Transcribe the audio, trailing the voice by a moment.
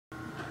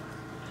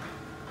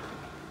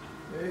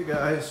Hey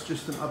guys,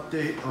 just an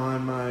update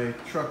on my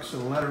trucks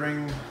and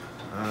lettering.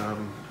 I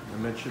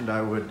mentioned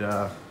I would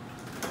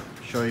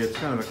show you. It's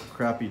kind of a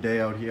crappy day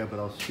out here, but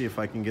I'll see if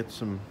I can get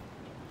some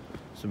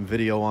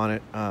video on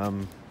it.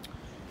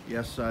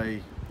 Yes,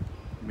 I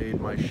made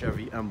my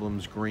Chevy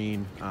emblems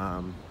green.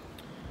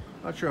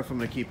 Not sure if I'm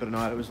going to keep it or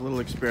not. It was a little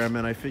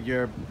experiment. I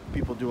figure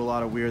people do a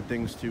lot of weird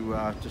things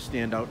to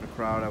stand out in the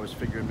crowd. I was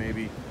figuring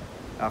maybe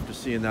after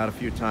seeing that a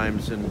few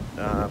times and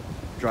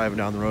driving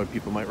down the road,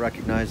 people might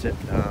recognize it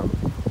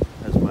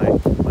as my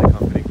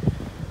company.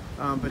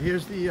 But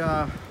here's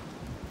the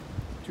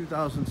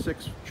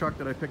 2006 truck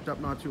that I picked up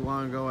not too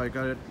long ago. I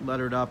got it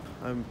lettered up.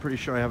 I'm pretty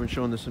sure I haven't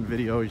shown this in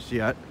videos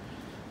yet.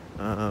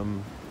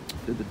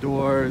 Did the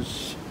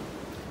doors,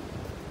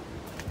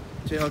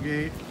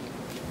 tailgate,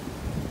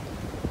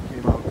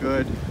 came out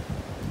good.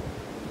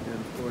 And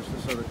of course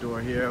this other door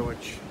here,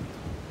 which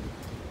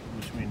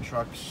between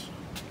trucks,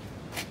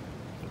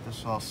 get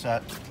this all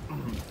set.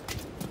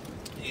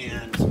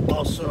 And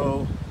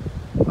also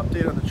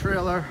update on the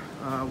trailer.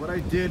 What I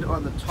did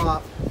on the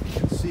top, you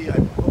can see I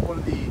put one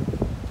of the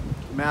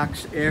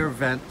max air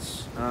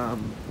vents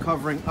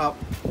covering up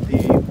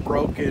the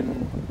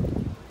broken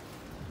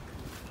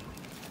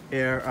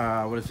air,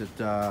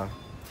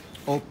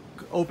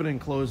 open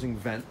and closing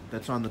vent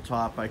that's on the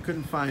top. I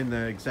couldn't find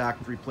the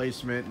exact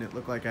replacement, and it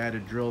looked like I had to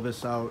drill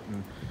this out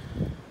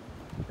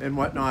and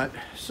whatnot,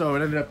 so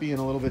it ended up being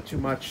a little bit too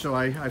much. So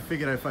I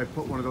figured if I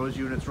put one of those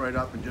units right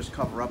up and just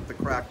cover up the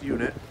cracked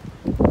unit,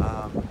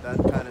 that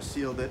kind of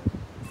sealed it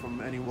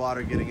from any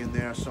water getting in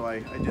there. So I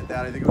did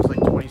that. I think it was like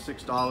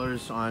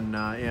 $26 on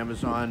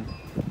Amazon,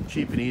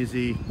 cheap and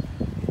easy,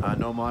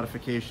 no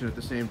modification. At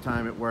the same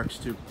time, it works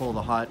to pull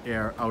the hot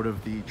air out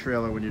of the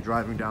trailer when you're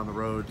driving down the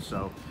road.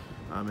 So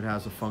it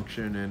has a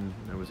function, and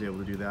I was able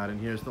to do that.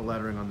 And here's the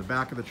lettering on the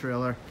back of the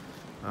trailer.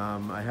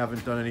 I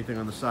haven't done anything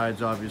on the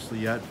sides obviously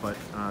yet, but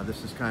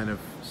this is kind of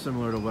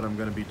similar to what I'm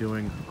going to be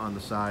doing on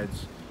the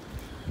sides.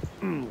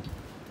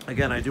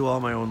 Again, I do all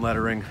my own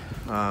lettering.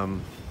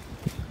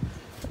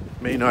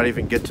 May not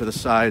even get to the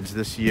sides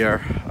this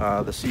year.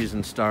 The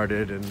season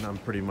started and I'm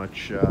pretty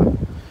much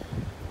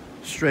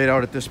straight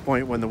out at this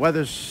point. When the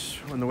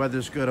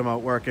weather's good, I'm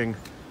out working.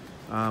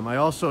 I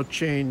also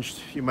changed,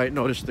 you might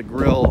notice, the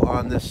grill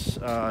on this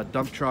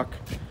dump truck.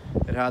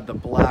 It had the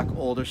black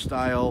older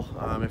style.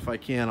 If I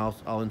can,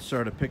 I'll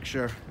insert a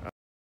picture.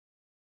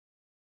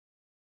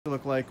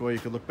 Look like, or you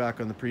could look back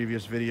on the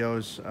previous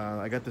videos.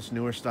 I got this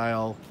newer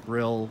style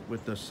grill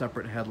with the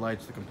separate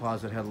headlights, the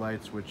composite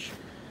headlights, which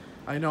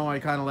I know I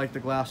kind of like the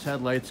glass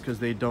headlights because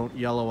they don't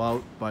yellow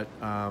out, but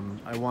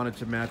I wanted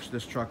to match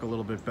this truck a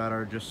little bit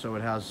better just so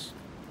it has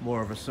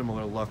more of a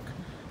similar look.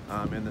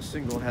 And the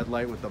single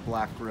headlight with the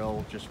black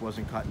grill just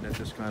wasn't cutting it.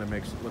 This kind of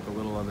makes it look a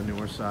little on the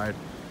newer side.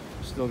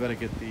 Still got to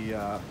get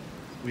the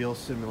wheel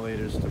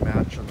simulators to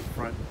match on the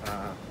front.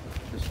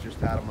 This just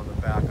had them on the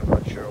back. I'm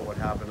not sure what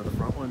happened to the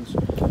front ones,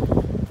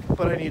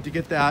 but I need to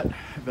get that.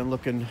 I've been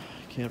looking,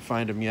 can't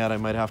find them yet. I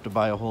might have to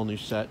buy a whole new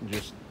set and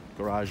just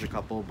garage a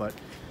couple, but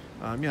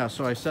yeah,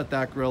 so I set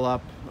that grill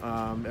up.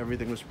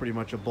 Everything was pretty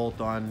much a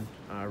bolt-on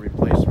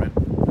replacement.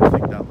 I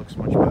think that looks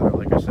much better.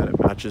 Like I said, it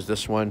matches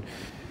this one.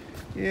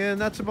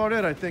 And that's about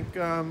it. I think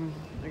I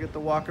got the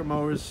walker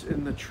mowers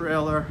in the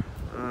trailer.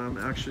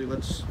 Actually,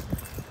 let's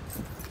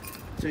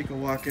take a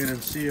walk in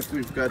and see if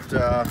we've got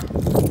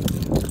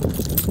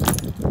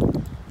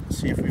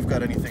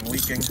anything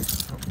leaking.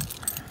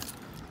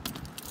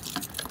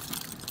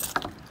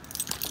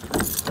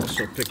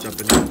 Also picked up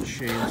a new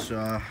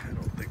chainsaw. I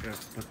don't think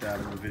I've put that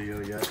in the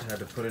video yet. Had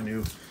to put a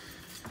new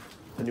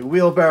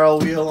wheelbarrow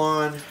wheel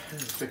on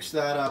and fix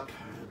that up.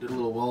 Did a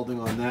little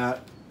welding on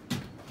that.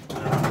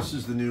 This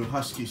is the new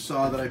Husky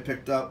saw that I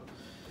picked up.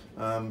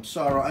 I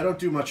don't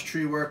do much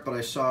tree work, but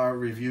I saw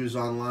reviews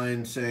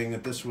online saying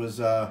that this was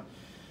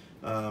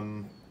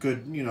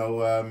good, you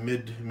know,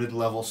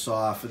 mid-level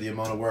saw for the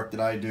amount of work that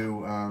I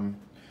do.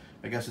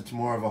 I guess it's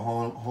more of a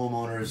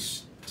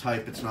homeowner's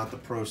type. It's not the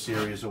Pro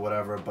Series or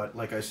whatever, but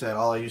like I said,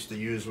 all I used to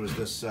use was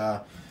this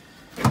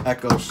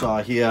Echo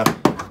saw here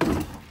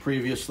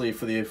previously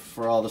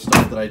for all the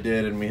stuff that I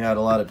did, and we had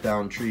a lot of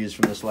downed trees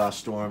from this last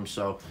storm.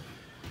 So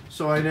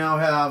I now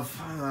have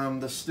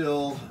the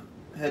Stihl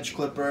hedge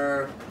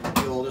clipper,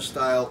 the older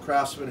style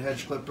Craftsman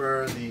hedge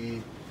clipper, the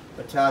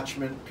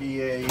attachment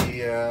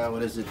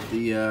what is it?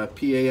 The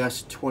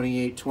PAS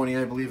 2820,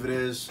 I believe it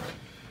is.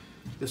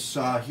 This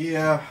saw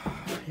here,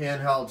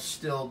 handheld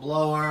Stihl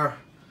blower,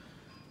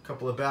 a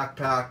couple of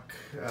backpack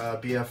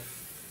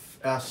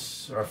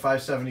BFS or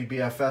 570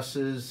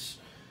 BFSs,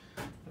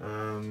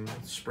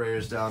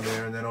 sprayers down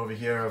there, and then over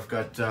here I've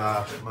got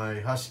my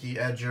Husky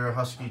edger,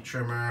 Husky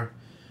trimmer,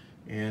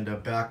 and a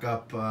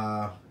backup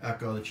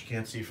Echo that you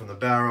can't see from the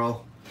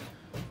barrel.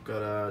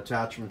 Got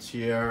attachments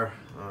here.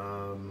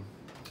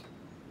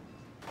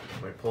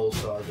 My pole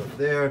saws up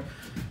there.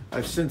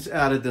 I've since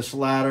added this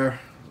ladder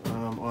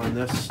on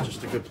this,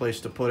 just a good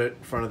place to put it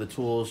in front of the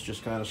tools,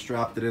 just kind of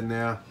strapped it in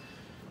there.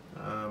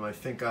 I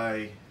think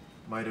I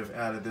might have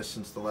added this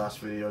since the last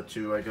video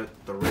too. I got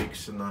the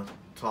rakes and the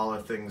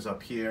taller things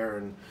up here,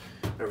 and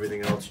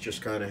everything else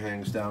just kind of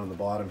hangs down in the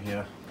bottom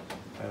here.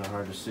 Kind of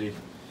hard to see.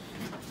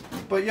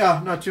 But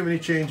yeah, not too many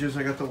changes.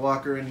 I got the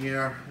walker in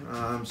here,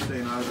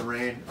 staying out of the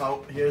rain.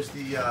 Oh, here's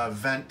the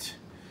vent.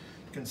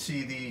 You can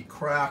see the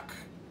crack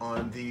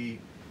on the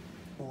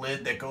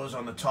lid that goes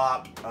on the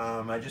top.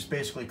 I just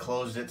basically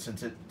closed it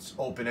since it's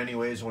open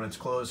anyways when it's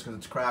closed because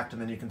it's cracked,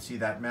 and then you can see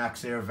that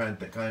max air vent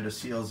that kind of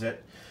seals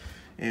it.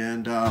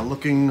 And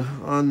looking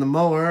on the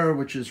mower,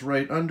 which is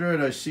right under it,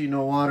 I see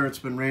no water. It's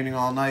been raining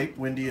all night,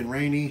 windy and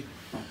rainy,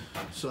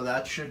 so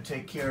that should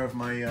take care of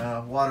my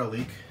water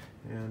leak.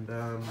 And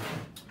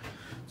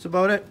that's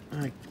about it.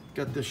 I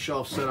got this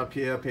shelf set up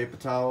here, paper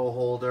towel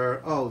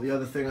holder. Oh, the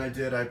other thing I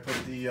did, I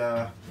put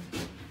the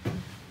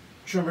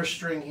trimmer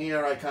string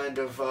here. I kind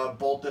of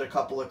bolted a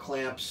couple of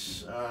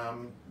clamps.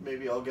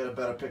 Maybe I'll get a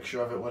better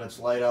picture of it when it's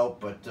light out,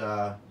 but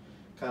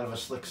kind of a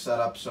slick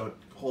setup so it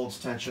holds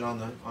tension on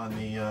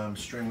the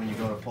string when you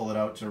go to pull it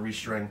out to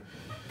restring.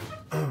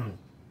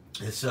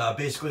 It's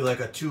basically like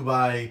a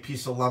 2x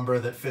piece of lumber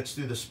that fits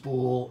through the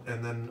spool,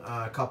 and then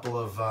a couple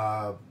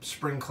of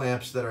spring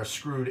clamps that are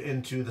screwed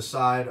into the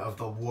side of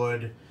the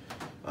wood,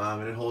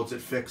 and it holds it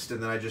fixed.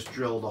 And then I just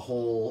drilled a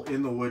hole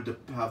in the wood to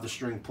have the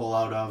string pull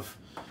out of.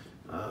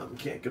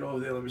 Can't get over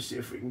there. Let me see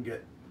if we can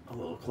get a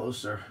little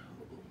closer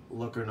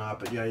look or not.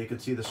 But yeah, you can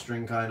see the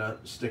string kind of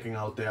sticking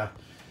out there.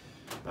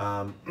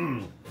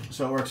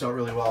 So it works out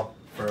really well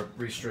for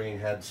restringing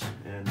heads,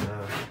 and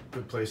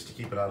good place to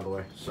keep it out of the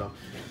way. So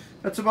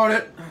that's about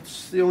it.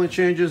 That's the only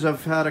changes.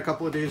 I've had a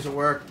couple of days of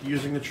work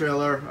using the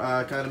trailer,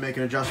 kind of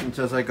making adjustments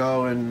as I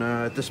go, and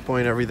at this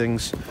point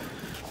everything's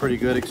pretty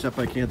good, except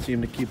I can't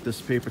seem to keep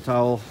this paper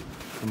towel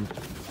from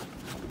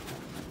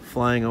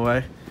flying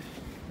away.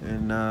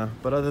 And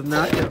but other than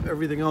that, yeah,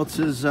 everything else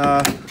is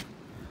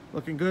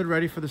looking good,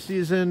 ready for the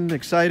season,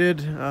 excited.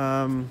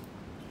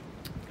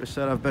 Like I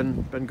said, I've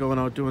been going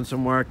out doing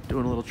some work,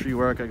 doing a little tree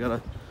work. I got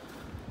a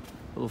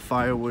little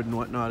firewood and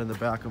whatnot in the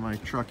back of my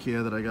truck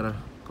here that I gotta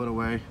put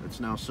away. It's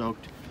now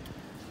soaked.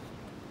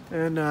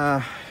 And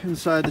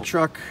inside the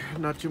truck,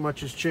 not too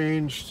much has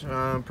changed.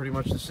 Pretty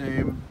much the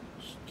same.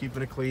 Just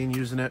keeping it clean,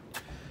 using it.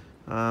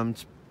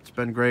 It's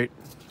been great.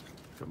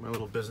 Got my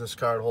little business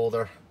card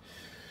holder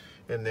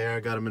in there.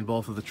 I got them in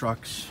both of the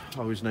trucks.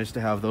 Always nice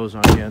to have those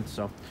on hand.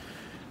 So,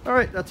 all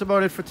right, that's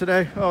about it for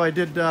today. Oh, I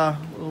did a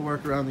little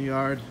work around the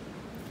yard.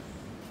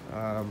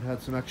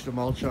 Had some extra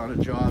mulch on a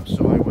job,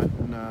 so I went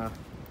and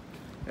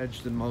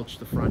edged and mulched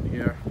the front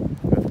here.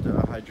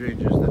 Got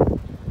hydrangeas that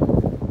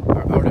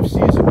are out of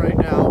season right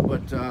now,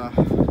 but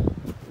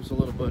there's a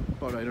little bit,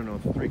 about, I don't know,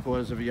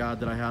 3/4 of a yard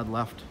that I had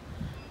left.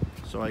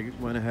 So I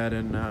went ahead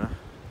and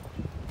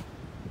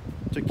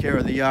took care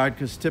of the yard,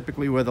 because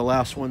typically we're the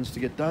last ones to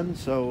get done.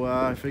 So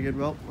I figured,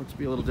 well, let's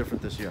be a little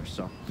different this year.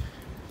 So,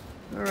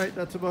 all right,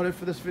 that's about it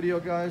for this video,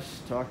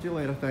 guys. Talk to you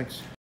later. Thanks.